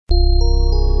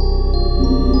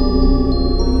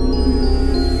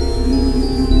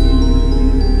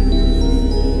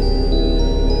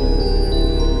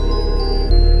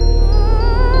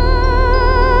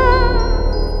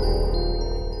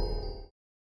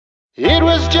It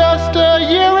was just a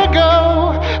year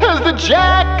ago as the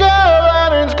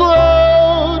jack-o'-lanterns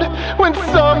glowed, when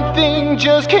something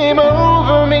just came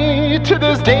over me. To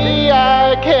this day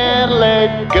I can't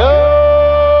let go.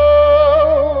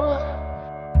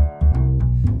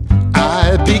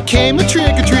 I became a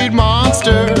trick-or-treat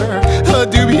monster, a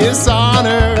dubious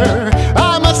honor,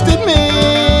 I must admit.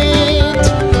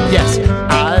 Yes,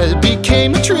 I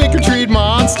became a trick-or-treat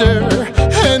monster,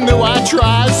 and though I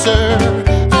try, sir,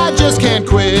 I just can't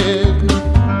quit.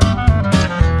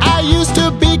 I used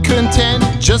to be content,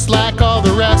 just like all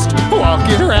the rest,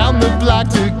 walking around the block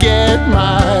to get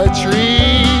my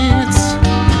treats.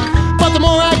 But the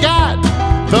more I got,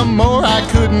 the more I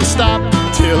couldn't stop,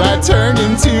 till I turned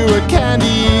into a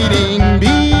candy-eating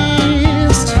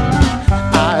beast.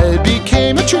 I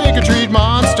became a trick-or-treat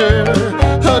monster,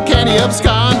 a candy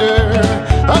absconder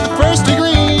of the first degree.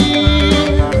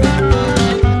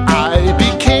 I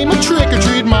became a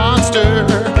trick-or-treat monster,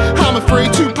 I'm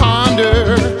afraid to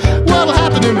ponder what'll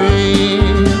happen to me.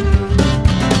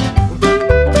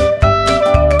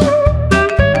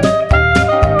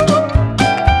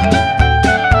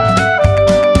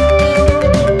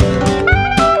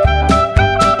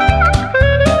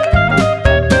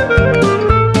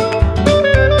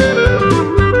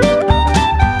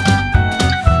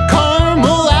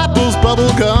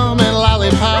 Bubblegum and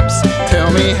lollipops, tell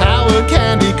me how a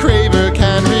candy craver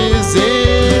can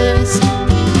resist.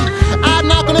 I'd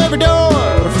knock on every door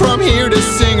from here to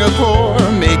Singapore,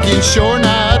 making sure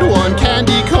not one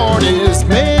candy corn is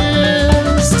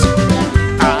missed.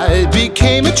 I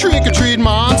became a trick-or-treat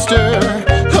monster,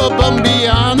 a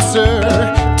bum-beyoncer,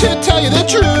 to tell you the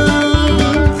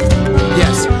truth.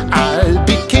 Yes, I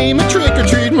became a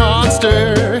trick-or-treat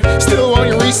monster, still want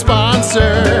your response,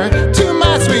 sir.